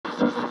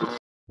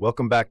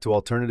Welcome back to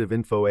Alternative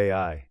Info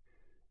AI.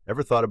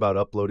 Ever thought about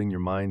uploading your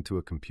mind to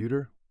a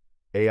computer?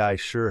 AI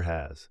sure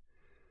has.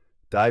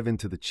 Dive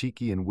into the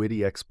cheeky and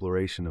witty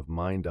exploration of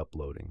mind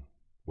uploading,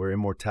 where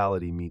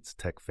immortality meets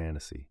tech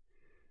fantasy.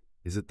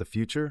 Is it the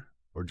future,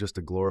 or just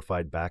a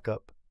glorified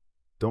backup?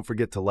 Don't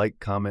forget to like,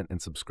 comment, and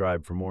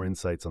subscribe for more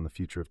insights on the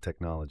future of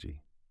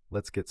technology.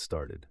 Let's get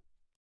started.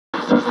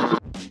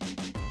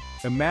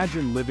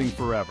 Imagine living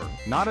forever,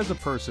 not as a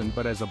person,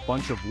 but as a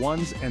bunch of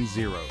ones and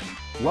zeros.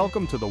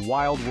 Welcome to the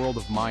wild world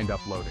of mind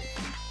uploading.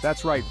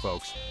 That's right,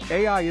 folks.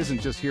 AI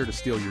isn't just here to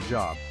steal your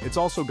job, it's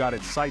also got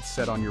its sights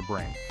set on your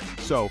brain.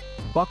 So,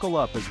 buckle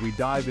up as we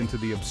dive into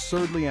the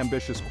absurdly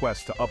ambitious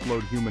quest to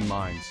upload human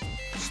minds.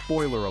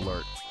 Spoiler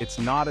alert, it's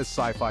not as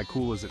sci-fi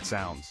cool as it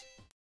sounds.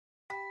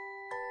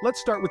 Let's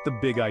start with the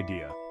big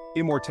idea.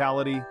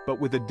 Immortality, but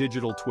with a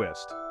digital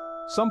twist.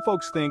 Some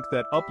folks think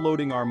that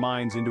uploading our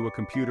minds into a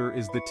computer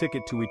is the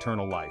ticket to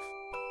eternal life.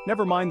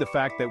 Never mind the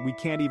fact that we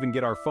can't even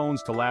get our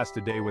phones to last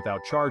a day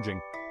without charging,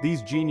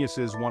 these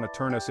geniuses want to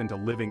turn us into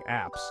living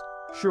apps.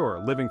 Sure,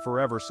 living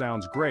forever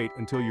sounds great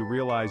until you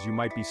realize you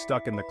might be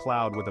stuck in the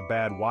cloud with a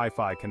bad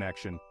Wi-Fi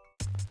connection.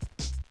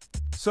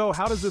 So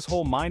how does this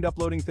whole mind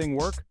uploading thing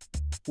work?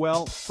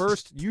 Well,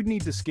 first, you'd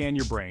need to scan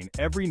your brain,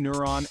 every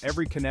neuron,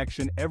 every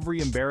connection,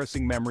 every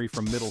embarrassing memory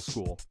from middle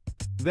school.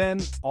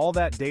 Then, all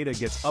that data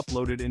gets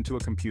uploaded into a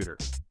computer.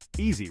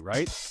 Easy,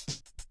 right?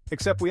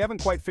 Except we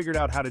haven't quite figured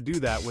out how to do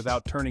that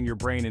without turning your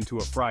brain into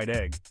a fried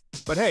egg.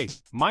 But hey,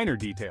 minor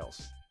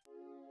details.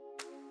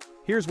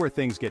 Here's where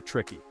things get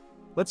tricky.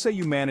 Let's say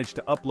you manage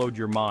to upload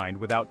your mind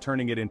without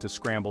turning it into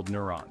scrambled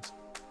neurons.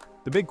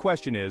 The big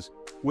question is,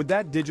 would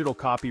that digital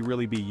copy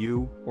really be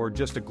you, or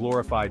just a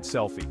glorified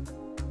selfie?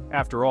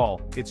 After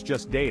all, it's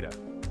just data.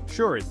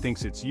 Sure, it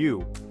thinks it's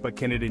you, but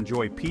can it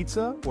enjoy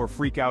pizza or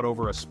freak out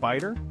over a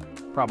spider?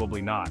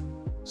 Probably not.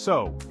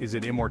 So, is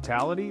it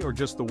immortality or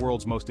just the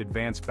world's most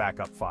advanced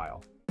backup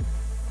file?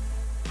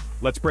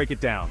 Let's break it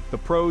down, the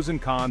pros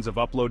and cons of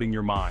uploading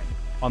your mind.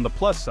 On the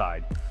plus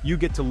side, you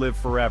get to live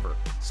forever,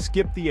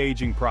 skip the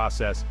aging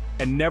process,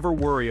 and never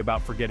worry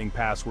about forgetting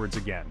passwords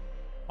again.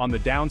 On the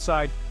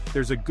downside,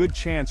 there's a good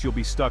chance you'll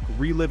be stuck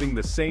reliving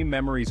the same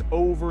memories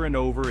over and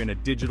over in a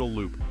digital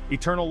loop.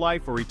 Eternal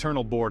life or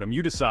eternal boredom,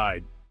 you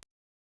decide.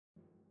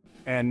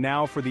 And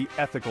now for the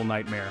ethical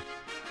nightmare.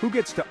 Who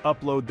gets to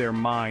upload their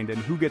mind and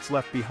who gets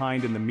left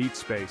behind in the meat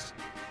space?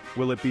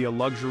 Will it be a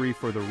luxury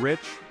for the rich,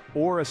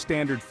 or a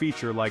standard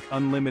feature like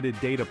unlimited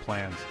data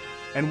plans?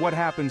 And what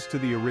happens to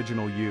the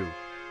original you?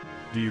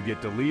 Do you get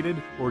deleted,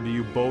 or do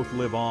you both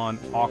live on,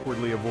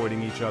 awkwardly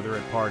avoiding each other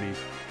at parties?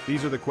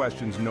 These are the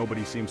questions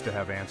nobody seems to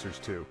have answers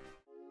to.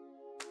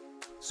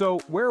 So,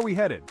 where are we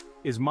headed?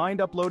 Is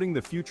mind uploading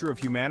the future of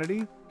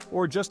humanity?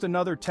 Or just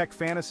another tech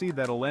fantasy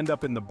that'll end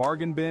up in the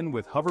bargain bin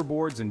with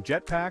hoverboards and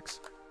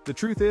jetpacks? The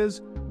truth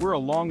is, we're a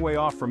long way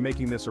off from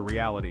making this a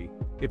reality,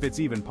 if it's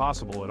even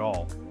possible at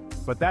all.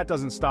 But that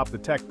doesn't stop the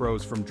tech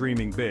bros from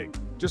dreaming big.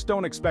 Just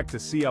don't expect to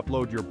see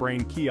upload your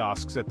brain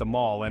kiosks at the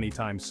mall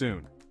anytime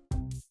soon.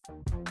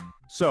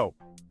 So,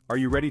 are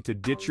you ready to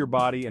ditch your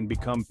body and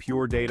become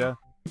pure data?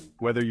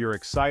 Whether you're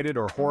excited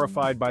or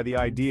horrified by the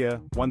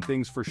idea, one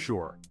thing's for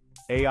sure.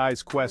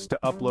 AI's quest to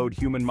upload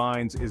human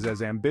minds is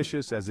as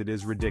ambitious as it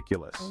is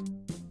ridiculous.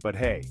 But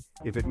hey,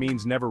 if it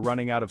means never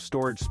running out of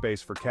storage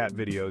space for cat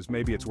videos,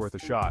 maybe it's worth a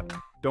shot.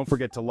 Don't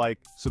forget to like,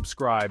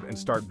 subscribe, and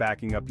start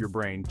backing up your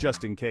brain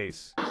just in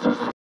case.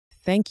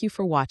 Thank you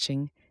for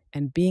watching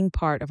and being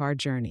part of our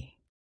journey.